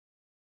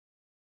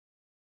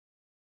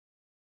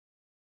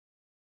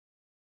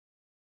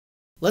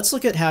Let's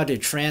look at how to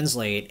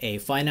translate a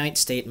finite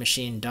state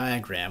machine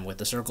diagram with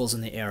the circles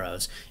and the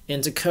arrows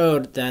into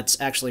code that's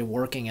actually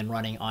working and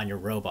running on your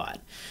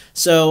robot.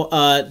 So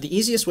the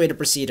easiest way to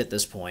proceed at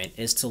this point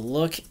is to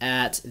look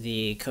at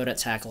the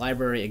code@tac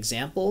library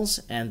examples,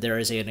 and there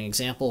is an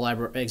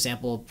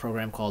example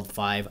program called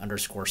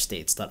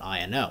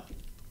 5_states.ino.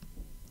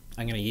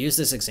 I'm going to use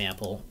this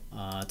example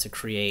to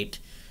create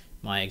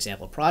my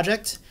example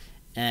project,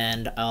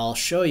 and I'll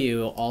show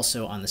you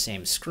also on the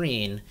same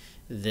screen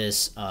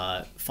this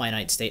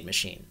finite state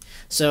machine.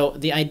 So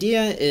the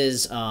idea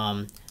is,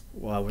 well,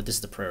 this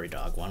is the prairie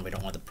dog one. We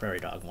don't want the prairie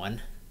dog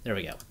one. There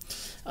we go.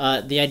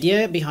 The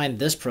idea behind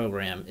this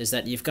program is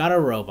that you've got a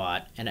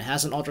robot and it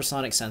has an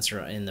ultrasonic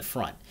sensor in the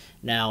front.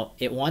 Now,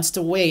 it wants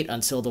to wait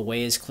until the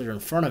way is clear in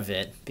front of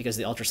it because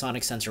the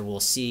ultrasonic sensor will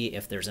see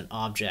if there's an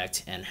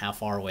object and how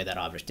far away that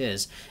object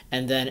is.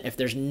 And then if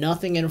there's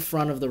nothing in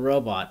front of the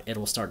robot, it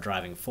will start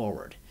driving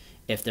forward.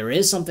 If there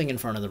is something in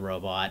front of the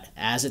robot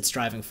as it's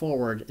driving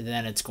forward,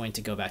 then it's going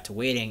to go back to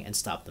waiting and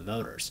stop the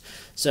motors.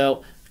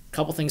 So a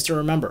couple things to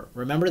remember.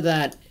 Remember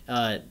that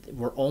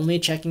we're only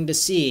checking to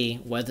see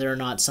whether or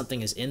not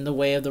something is in the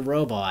way of the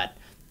robot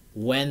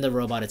when the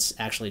robot is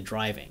actually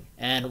driving.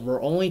 And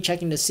we're only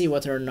checking to see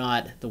whether or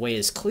not the way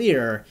is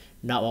clear,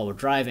 not while we're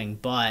driving,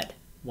 but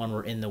when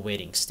we're in the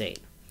waiting state.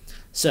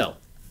 So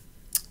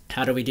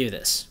how do we do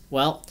this?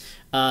 Well,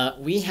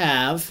 we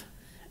have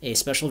a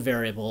special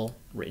variable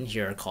written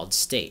here called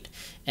state.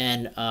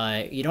 And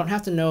you don't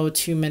have to know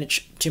too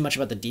much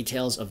about the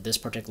details of this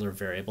particular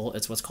variable.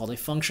 It's what's called a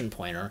function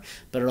pointer,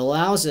 but it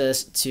allows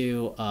us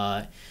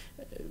to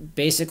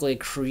basically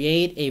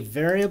create a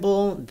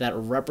variable that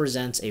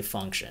represents a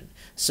function.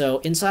 So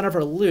inside of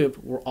our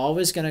loop, we're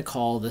always going to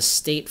call the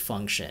state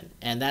function,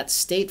 and that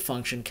state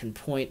function can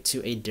point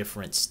to a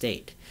different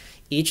state.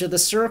 Each of the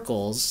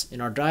circles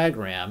in our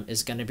diagram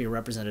is going to be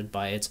represented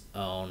by its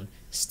own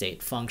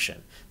state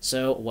function.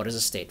 So what does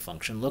a state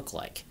function look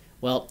like?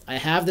 Well, I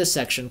have this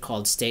section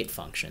called state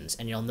functions,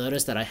 and you'll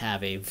notice that I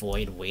have a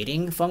void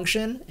waiting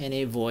function and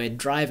a void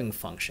driving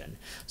function.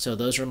 So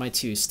those are my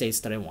two states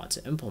that I want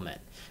to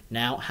implement.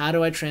 Now, how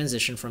do I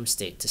transition from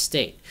state to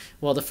state?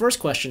 Well, the first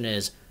question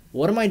is,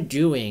 what am I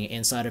doing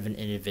inside of an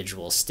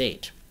individual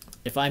state?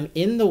 If I'm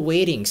in the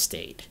waiting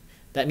state,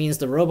 that means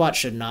the robot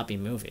should not be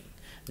moving.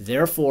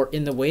 Therefore,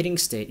 in the waiting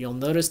state, you'll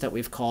notice that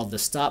we've called the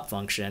stop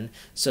function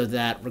so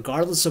that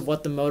regardless of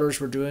what the motors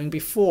were doing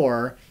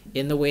before,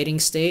 in the waiting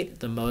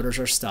state, the motors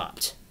are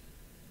stopped.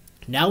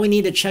 Now we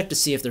need to check to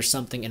see if there's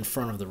something in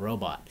front of the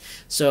robot.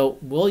 So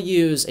we'll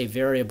use a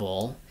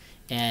variable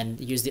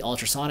and use the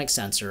ultrasonic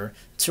sensor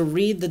to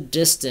read the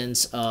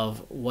distance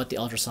of what the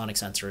ultrasonic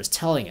sensor is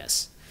telling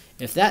us.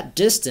 If that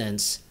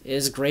distance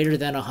is greater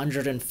than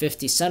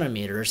 150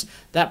 centimeters,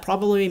 that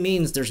probably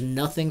means there's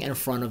nothing in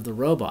front of the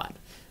robot.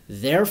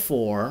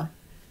 Therefore,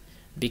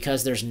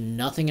 because there's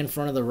nothing in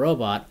front of the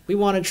robot, we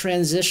want to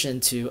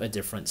transition to a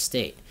different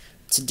state.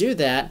 To do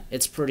that,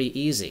 it's pretty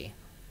easy.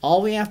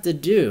 All we have to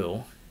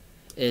do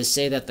is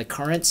say that the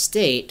current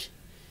state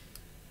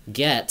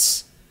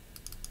gets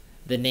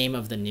the name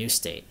of the new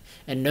state.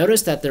 And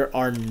notice that there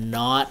are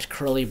not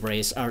curly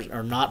braces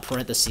or not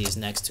parentheses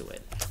next to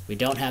it. We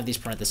don't have these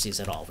parentheses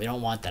at all. We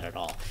don't want that at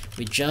all.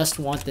 We just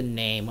want the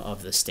name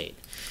of the state.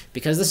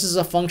 Because this is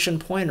a function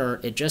pointer,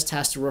 it just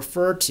has to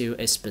refer to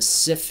a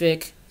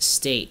specific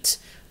state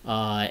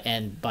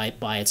and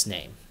by its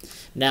name.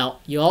 Now,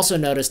 you also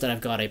notice that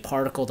I've got a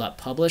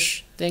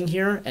particle.publish thing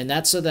here, and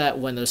that's so that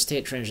when those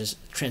state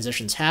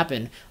transitions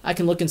happen, I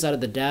can look inside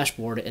of the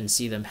dashboard and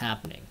see them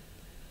happening.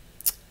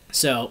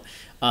 So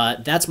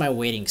that's my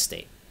waiting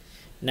state.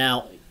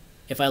 Now,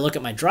 if I look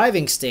at my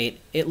driving state,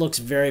 it looks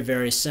very,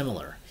 very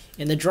similar.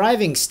 In the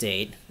driving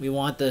state, we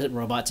want the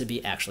robot to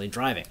be actually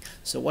driving.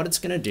 So what it's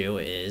going to do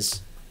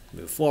is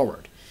move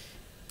forward.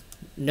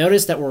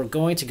 Notice that we're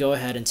going to go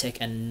ahead and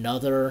take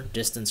another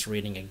distance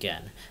reading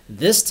again.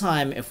 This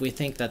time, if we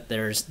think that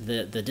there's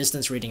the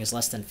distance reading is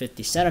less than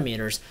 50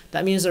 centimeters,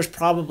 that means there's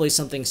probably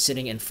something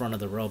sitting in front of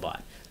the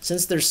robot.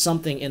 Since there's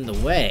something in the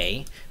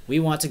way,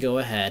 we want to go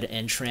ahead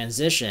and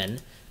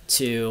transition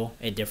to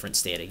a different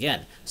state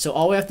again. So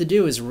all we have to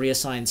do is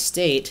reassign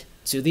state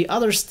to the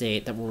other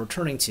state that we're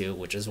returning to,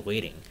 which is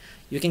waiting.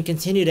 You can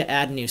continue to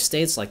add new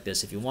states like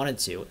this if you wanted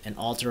to and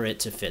alter it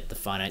to fit the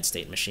finite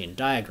state machine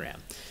diagram.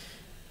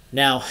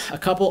 Now, a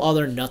couple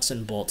other nuts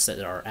and bolts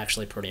that are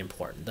actually pretty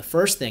important. The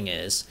first thing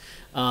is,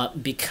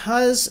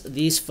 because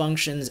these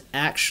functions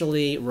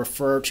actually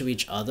refer to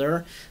each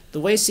other, the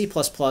way C++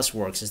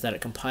 works is that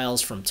it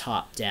compiles from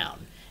top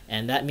down.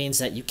 And that means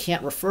that you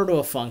can't refer to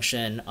a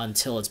function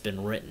until it's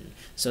been written.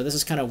 So this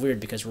is kind of weird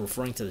because we're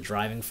referring to the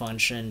driving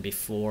function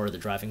before the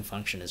driving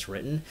function is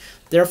written.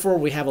 Therefore,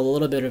 we have a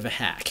little bit of a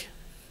hack.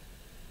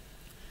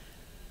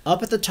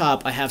 Up at the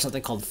top, I have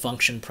something called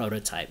function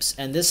prototypes.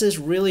 And this is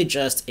really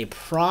just a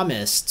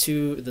promise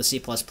to the C++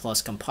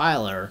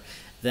 compiler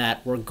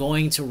that we're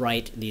going to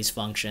write these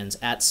functions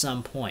at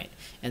some point.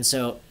 And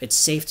so it's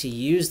safe to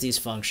use these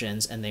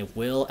functions and they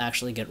will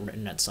actually get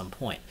written at some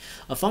point.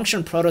 A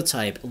function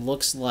prototype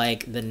looks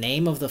like the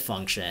name of the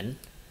function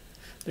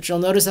But you'll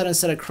notice that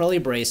instead of curly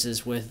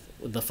braces with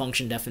the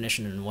function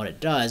definition and what it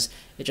does,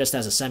 it just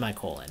has a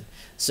semicolon.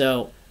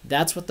 So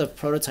that's what the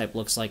prototype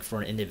looks like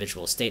for an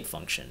individual state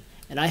function.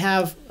 And I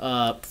have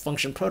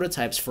function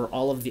prototypes for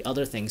all of the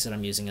other things that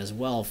I'm using as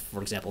well,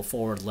 for example,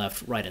 forward,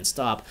 left, right, and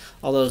stop,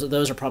 although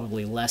those are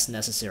probably less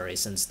necessary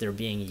since they're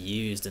being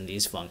used in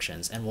these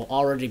functions and will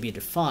already be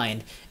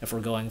defined if we're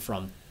going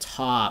from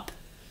top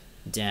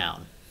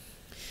down.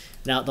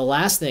 Now, the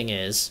last thing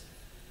is,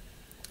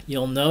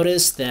 you'll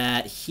notice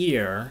that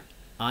here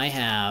I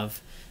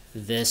have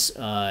this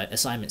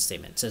assignment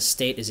statement. It says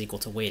state is equal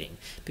to waiting.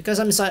 Because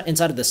I'm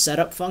inside of the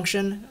setup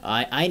function,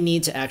 I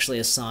need to actually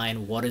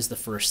assign what is the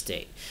first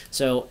state.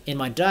 So in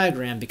my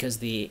diagram, because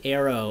the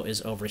arrow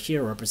is over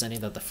here representing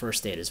that the first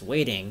state is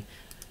waiting,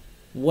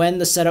 when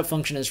the setup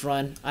function is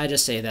run, I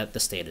just say that the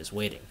state is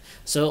waiting.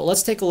 So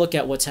let's take a look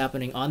at what's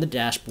happening on the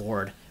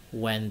dashboard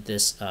when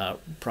this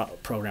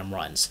program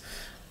runs.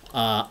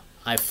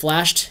 I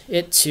flashed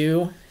it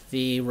to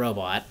the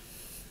robot,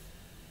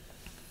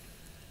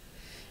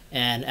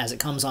 and as it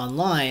comes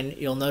online,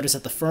 you'll notice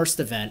that the first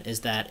event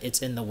is that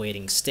it's in the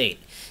waiting state.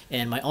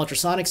 And my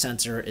ultrasonic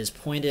sensor is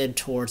pointed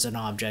towards an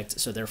object,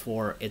 so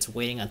therefore it's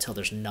waiting until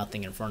there's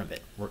nothing in front of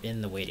it. We're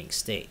in the waiting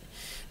state.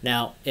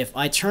 Now, if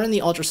I turn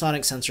the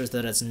ultrasonic sensor so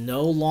that it's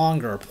no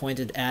longer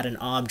pointed at an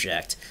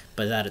object,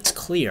 but that it's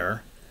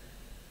clear,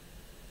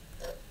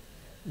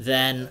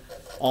 then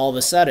all of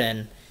a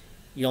sudden,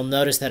 you'll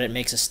notice that it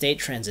makes a state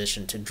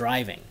transition to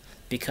driving.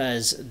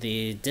 Because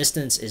the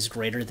distance is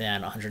greater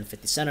than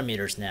 150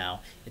 centimeters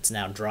now, it's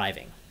now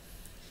driving.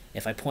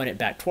 If I point it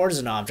back towards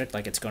an object,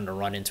 like it's going to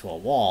run into a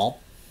wall,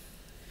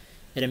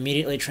 it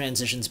immediately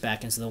transitions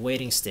back into the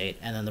waiting state,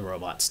 and then the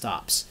robot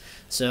stops.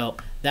 So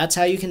that's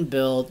how you can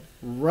build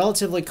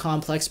relatively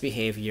complex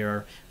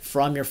behavior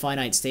from your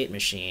finite state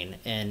machine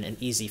in an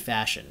easy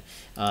fashion.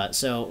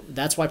 So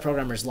that's why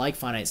programmers like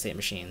finite state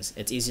machines.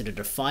 It's easy to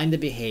define the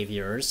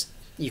behaviors.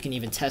 You can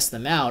even test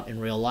them out in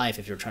real life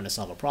if you're trying to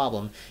solve a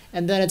problem,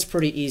 and then it's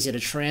pretty easy to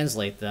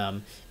translate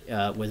them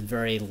with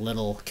very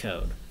little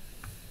code.